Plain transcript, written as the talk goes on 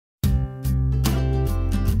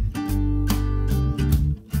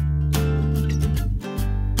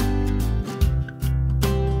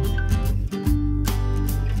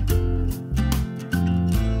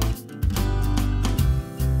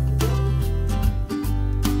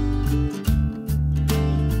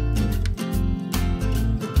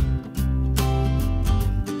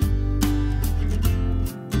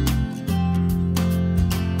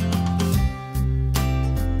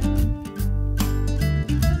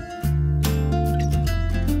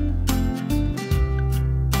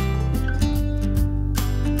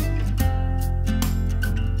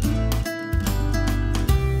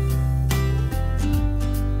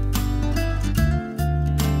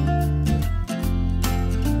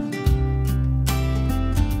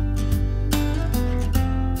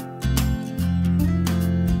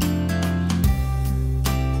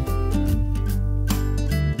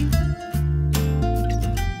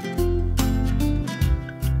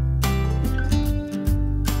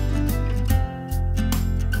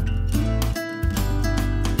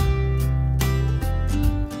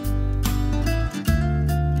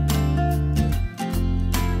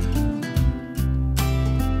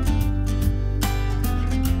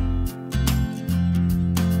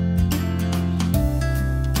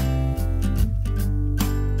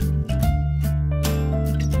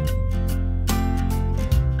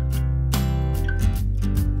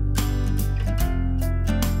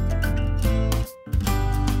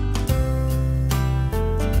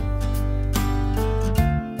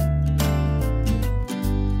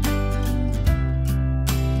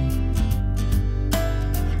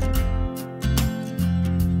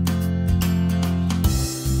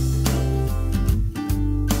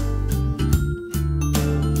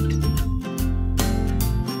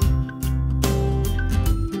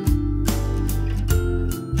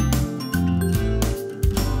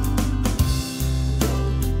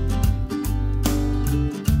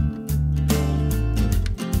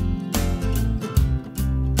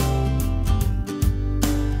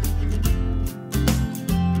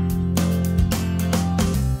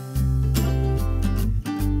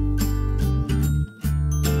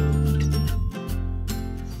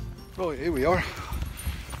Right, here we are.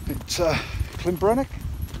 It's Brenig.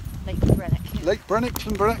 Lake Brenig. Lake Brenig,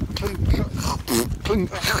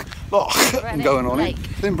 I'm going on it.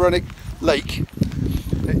 Brenig Lake.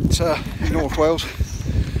 It's in North Wales.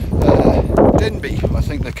 Denbigh, I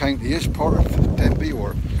think the county is part of Denbigh,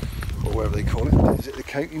 or whatever they call it. Is it the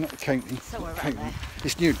county? Not the county. Somewhere around there.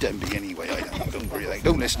 It's near Denbigh anyway.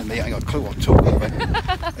 Don't listen to me. I ain't got a clue what I'm talking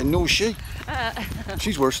about. And no, she's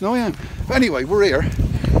worse than I am. But anyway, we're here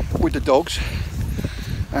with the dogs,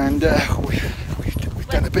 and we've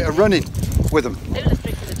done a bit of running with them.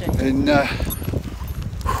 And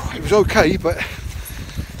it was okay, but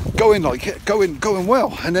going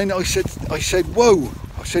well. And then I said, whoa.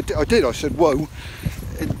 I said, whoa.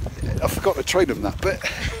 And I forgot to train them that, but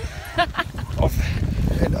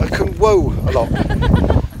and I couldn't whoa a lot.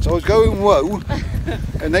 So I was going whoa,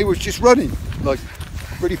 and they was just running like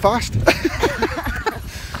really fast.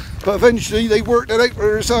 But eventually they worked it out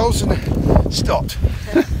for themselves and stopped.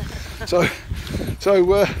 so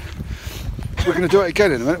we're going to do it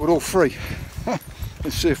again in a minute with all three.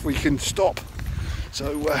 Let's see if we can stop.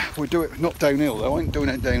 So we'll do it, not downhill though, I ain't doing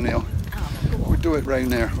it downhill. We'll do it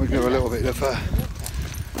round there. We'll do a little bit of,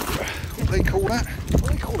 what do they call that? What do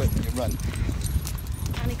they call it when you run?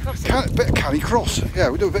 Canny cross. Bit of canny cross. Yeah,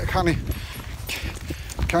 we'll do a bit of canny cross.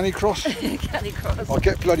 Canny cross. I'll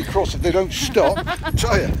get bloody cross if they don't stop, I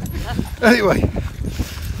tell you. Anyway,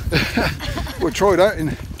 we'll try that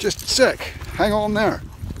in just a sec. Hang on there.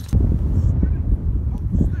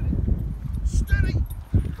 Steady.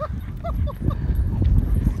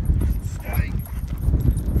 Steady.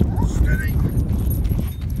 Steady.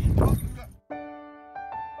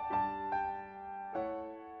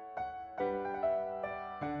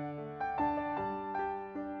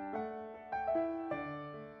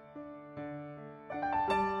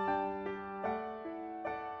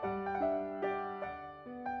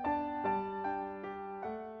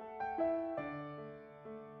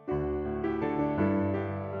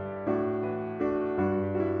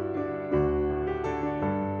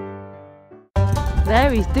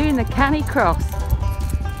 There he's doing the canny cross.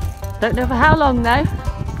 Don't know for how long though.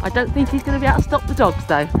 I don't think he's going to be able to stop the dogs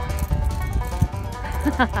though.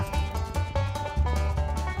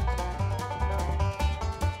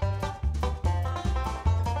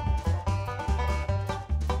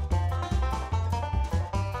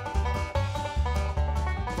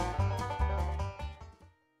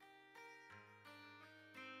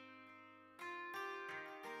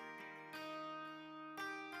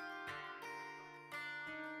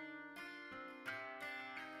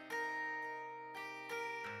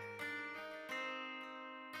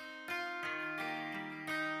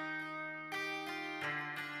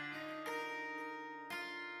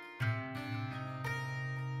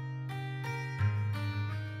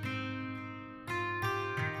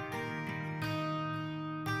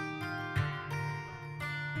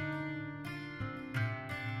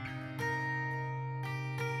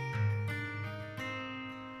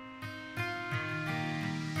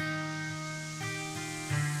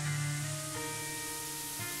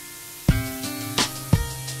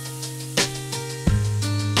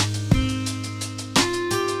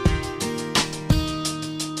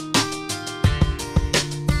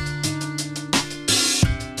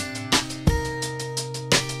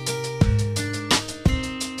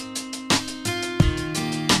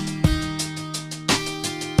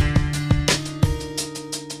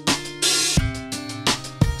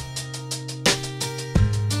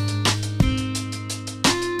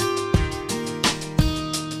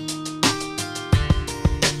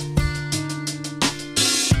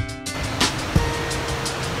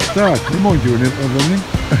 Dad, you mind doing it running?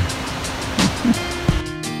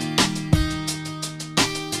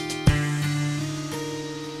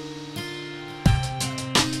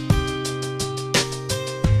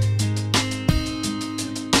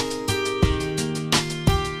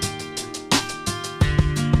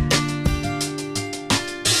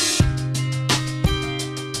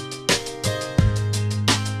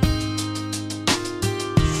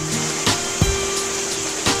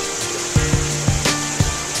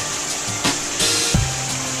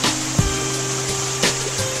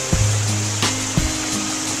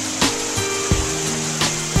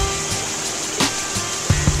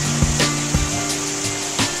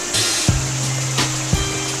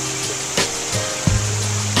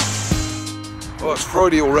 Well, it's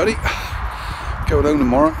Friday already, going home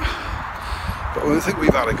tomorrow, but I think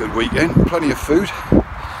we've had a good weekend, plenty of food,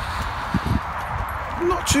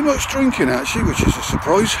 not too much drinking actually, which is a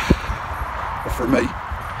surprise for me.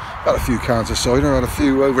 Had a few cans of cider, had a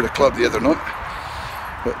few over the club the other night,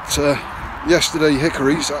 but yesterday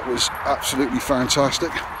Hickories, that was absolutely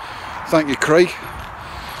fantastic. Thank you, Craig.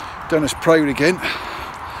 Done us proud again.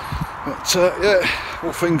 But yeah,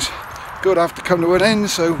 all things good have to come to an end,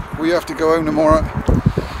 so we have to go home tomorrow.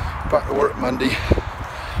 Back to work Monday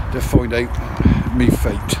to find out me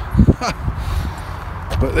fate.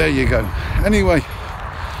 But there you go. Anyway,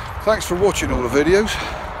 thanks for watching all the videos,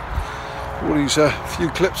 all these few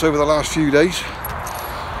clips over the last few days.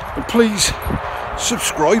 And please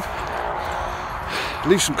subscribe,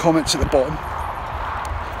 leave some comments at the bottom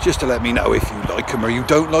just to let me know if you like them or you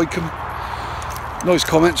don't like them. Nice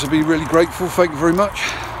comments, I'd be really grateful. Thank you very much.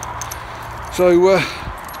 So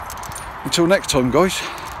until next time, guys,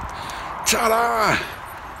 ta-da!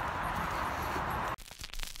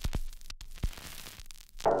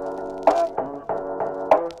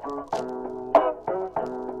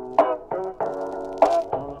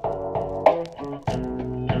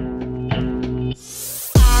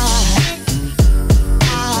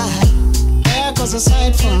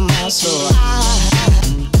 Aside from my soul.